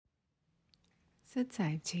Sit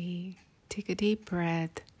Chi. Take a deep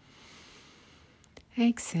breath.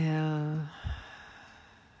 Exhale.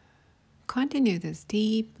 Continue this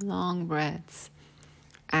deep, long breaths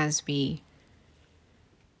as we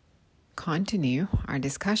continue our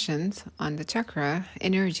discussions on the chakra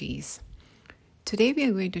energies. Today we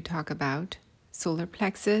are going to talk about solar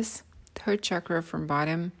plexus, third chakra from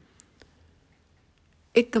bottom.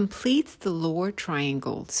 It completes the lower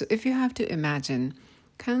triangle. So if you have to imagine,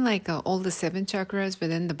 kind of like all the 7 chakras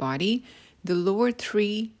within the body, the lower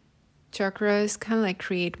 3 chakras kind of like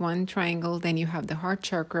create one triangle. Then you have the heart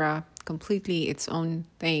chakra, completely its own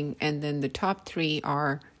thing. And then the top 3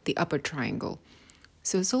 are the upper triangle.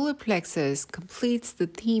 So solar plexus completes the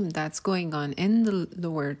theme that's going on in the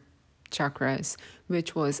lower chakras,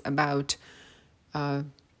 which was about, the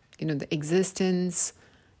existence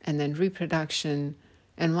and then reproduction.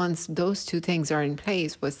 And once those 2 things are in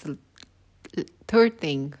place, what's the third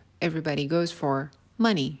thing everybody goes for?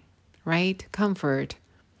 Money, right? Comfort.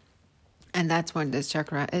 And that's what this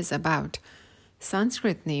chakra is about.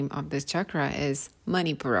 Sanskrit name of this chakra is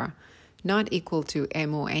Manipura, not equal to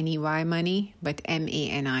M-O-N-E-Y money, but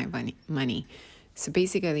M-A-N-I money. So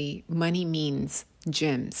basically, money means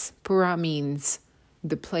gems. Pura means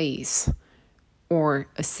the place or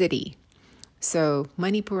a city. So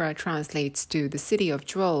Manipura translates to the city of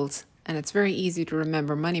jewels, and it's very easy to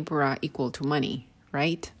remember Manipura equal to money,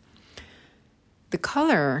 right? The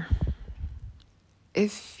color,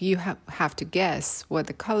 if you have to guess what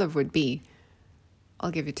the color would be, I'll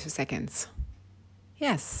give you 2 seconds.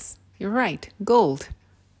 Yes, you're right, gold.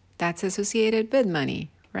 That's associated with money,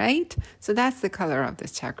 right? So that's the color of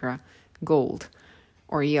this chakra, gold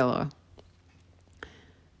or yellow.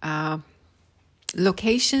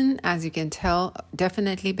 Location, as you can tell,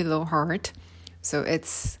 definitely below heart. So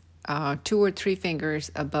it's 2 or 3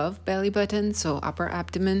 fingers above belly button, so upper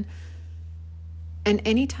abdomen. And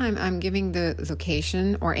anytime I'm giving the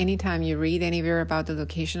location, or anytime you read anywhere about the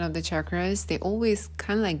location of the chakras, they always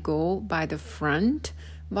kind of like go by the front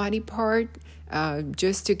body part,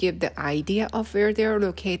 just to give the idea of where they're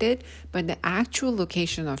located. But the actual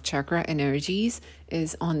location of chakra energies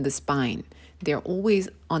is on the spine. They're always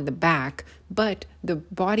on the back, but the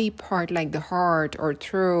body part like the heart or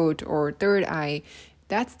throat or third eye,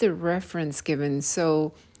 that's the reference given.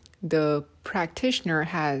 So the practitioner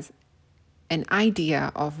has an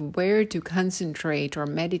idea of where to concentrate or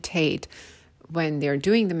meditate when they're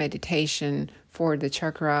doing the meditation for the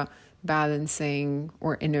chakra balancing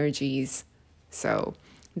or energies. So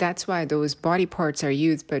that's why those body parts are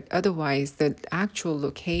used, but otherwise the actual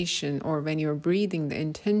location or when you're breathing, the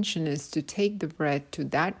intention is to take the breath to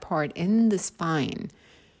that part in the spine.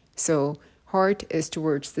 So heart is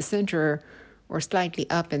towards the center or slightly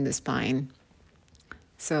up in the spine.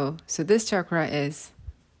 So this chakra is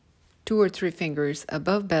 2 or 3 fingers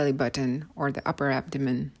above belly button or the upper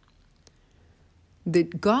abdomen. The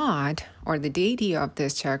god or the deity of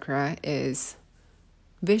this chakra is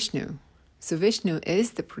Vishnu. So Vishnu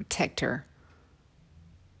is the protector.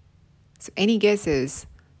 So any guesses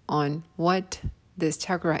on what this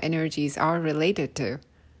chakra energies are related to?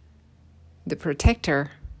 The protector,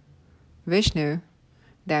 Vishnu,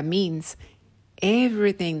 that means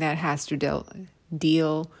everything that has to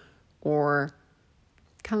deal or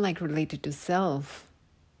kind of like related to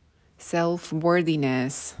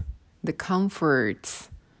self-worthiness, the comforts,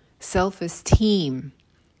 self-esteem,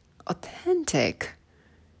 authentic.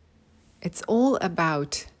 It's all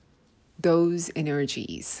about those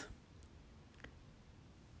energies.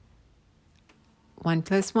 1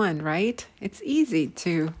 + 1, right? It's easy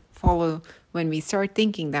to follow when we start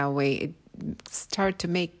thinking that way. It starts to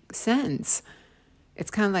make sense.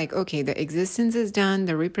 It's kind of like, okay, the existence is done,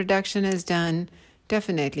 the reproduction is done,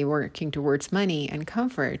 definitely working towards money and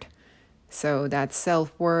comfort. So that's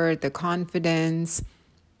self-worth, the confidence.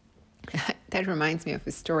 That reminds me of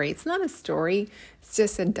a story. It's not a story. It's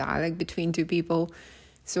just a dialogue between 2 people.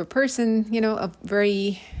 So a person, a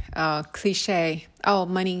very cliche,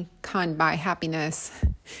 money can't buy happiness.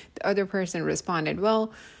 The other person responded,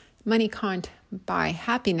 well, money can't buy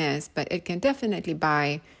happiness, but it can definitely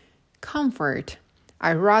buy comfort.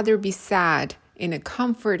 I'd rather be sad in a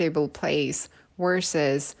comfortable place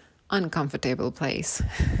versus uncomfortable place.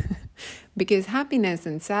 Because happiness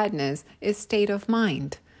and sadness is state of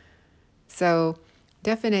mind. So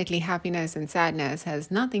definitely happiness and sadness has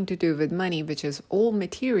nothing to do with money, which is all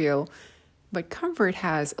material, but comfort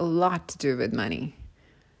has a lot to do with money.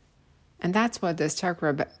 And that's what this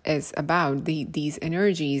chakra is about. These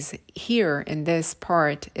energies here in this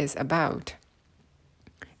part is about.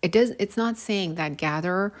 It's not saying that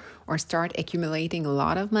gather or start accumulating a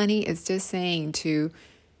lot of money. It's just saying to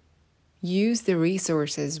use the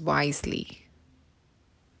resources wisely.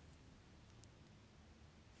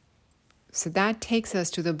 So that takes us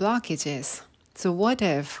to the blockages. So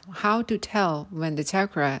how to tell when the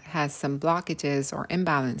chakra has some blockages or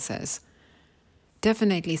imbalances?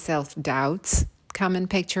 Definitely self-doubts come in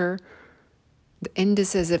picture. The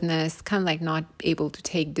indecisiveness, kind of like not able to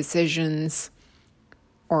take decisions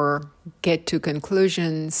or get to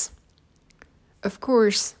conclusions. Of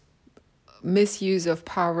course, misuse of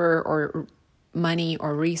power or money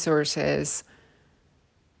or resources.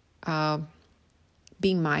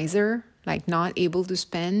 Being miser, like not able to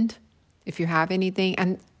spend if you have anything.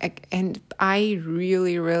 And I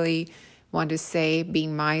really, really want to say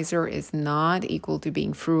being miser is not equal to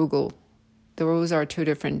being frugal. Those are two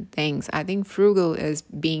different things. I think frugal is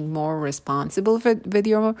being more responsible with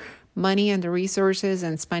your money and the resources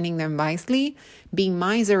and spending them wisely. Being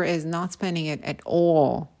miser is not spending it at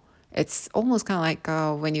all. It's almost kind of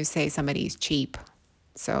like when you say somebody's cheap.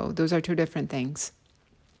 So those are two different things.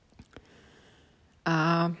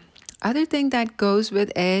 Other thing that goes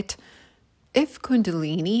with it, if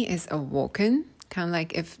Kundalini is awoken, kind of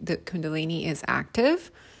like if the Kundalini is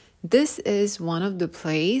active, this is one of the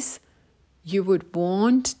places you would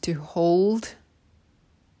want to hold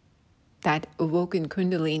that awoken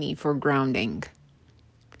Kundalini for grounding.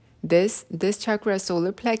 This chakra,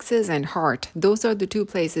 solar plexus and heart, those are the two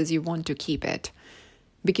places you want to keep it.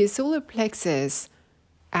 Because solar plexus,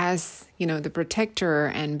 as the protector,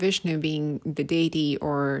 and Vishnu being the deity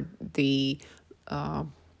or the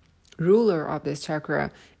ruler of this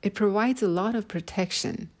chakra, it provides a lot of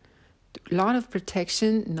protection.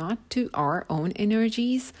 Not to our own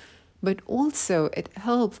energies, but also it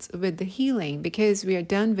helps with the healing, because we are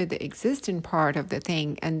done with the existent part of the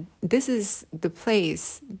thing, and this is the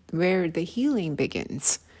place where the healing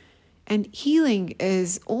begins. And healing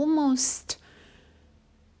is almost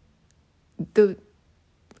the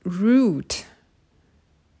root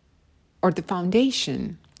or the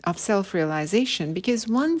foundation of self-realization, because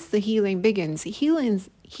once the healing begins,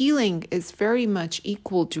 healing is very much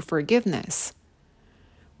equal to forgiveness.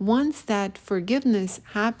 Once that forgiveness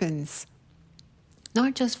happens,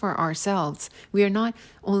 not just for ourselves, we are not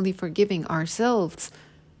only forgiving ourselves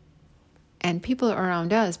and people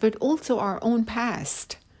around us, but also our own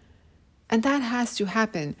past. And that has to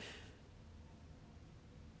happen.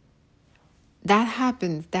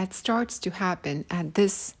 That starts to happen at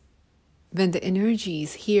this, when the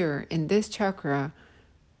energies here in this chakra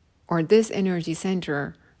or this energy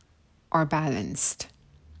center are balanced.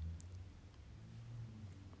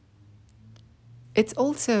 It's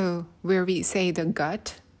also where we say the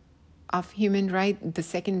gut of human, right? The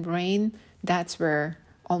second brain, that's where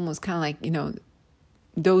almost kind of like,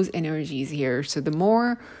 those energies here. So the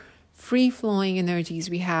more free-flowing energies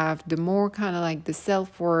we have, the more kind of like the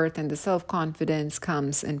self-worth and the self-confidence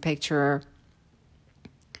comes in picture.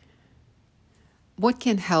 What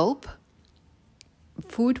can help?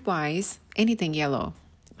 Food-wise, anything yellow.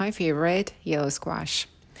 My favorite, yellow squash.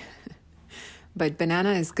 But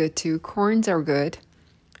banana is good too. Corns are good.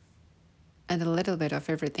 And a little bit of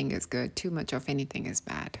everything is good. Too much of anything is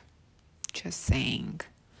bad. Just saying.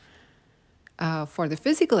 For the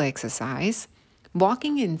physical exercise,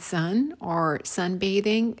 walking in sun or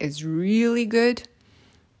sunbathing is really good,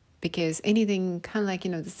 because anything kind of like,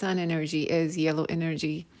 the sun energy is yellow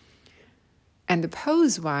energy. And the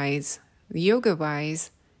pose-wise,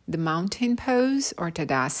 yoga-wise, the mountain pose or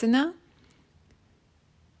Tadasana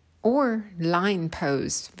or line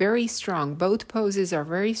pose, very strong. Both poses are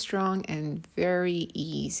very strong and very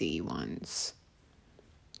easy ones.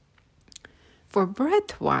 For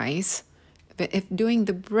breath-wise, if doing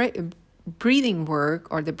the breathing work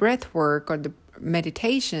or the breath work or the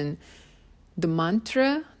meditation, the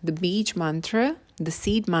mantra, the beach mantra, the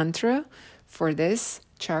seed mantra for this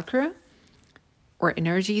chakra or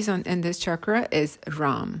energies in this chakra is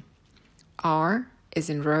Ram. R is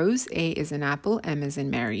in rose, A is in apple, M is in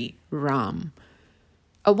Mary. Ram.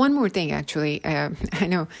 One more thing, actually, I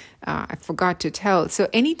know I forgot to tell. So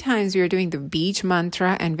anytime we are doing the beach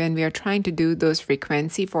mantra, and when we are trying to do those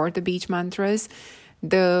frequency for the beach mantras,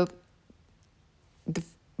 the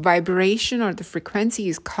vibration or the frequency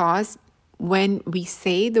is caused when we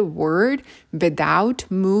say the word without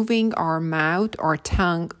moving our mouth or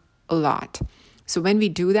tongue a lot. So when we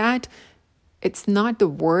do that, it's not the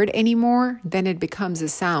word anymore, then it becomes a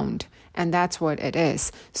sound. And that's what it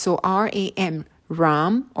is. So R-A-M,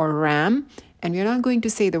 Ram or Ram, and we're not going to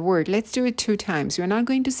say the word. Let's do it 2 times. We're not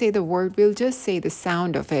going to say the word, we'll just say the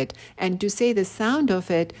sound of it. And to say the sound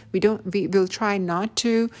of it, we will try not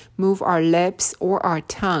to move our lips or our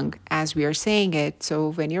tongue as we are saying it.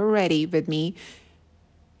 So when you're ready with me,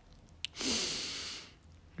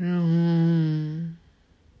 And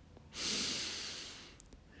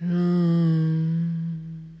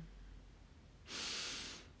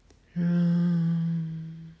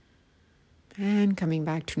coming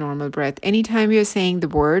back to normal breath. Anytime you're saying the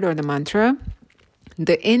word or the mantra,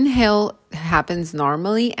 the inhale happens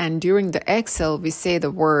normally, and during the exhale, we say the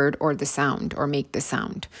word or the sound or make the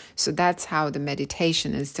sound. So that's how the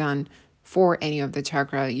meditation is done for any of the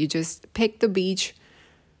chakra. You just pick the beach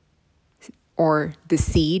or the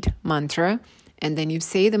seed mantra, and then you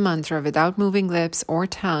say the mantra without moving lips or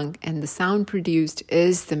tongue, and the sound produced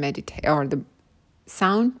is the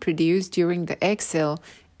sound produced during the exhale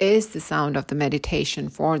is the sound of the meditation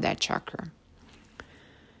for that chakra.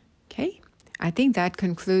 Okay, I think that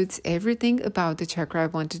concludes everything about the chakra I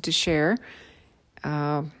wanted to share.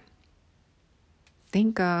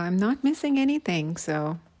 Think I'm not missing anything,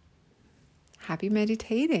 so happy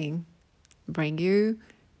meditating. Bring you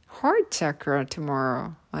heart chakra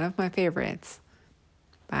tomorrow, one of my favorites.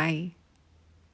 Bye.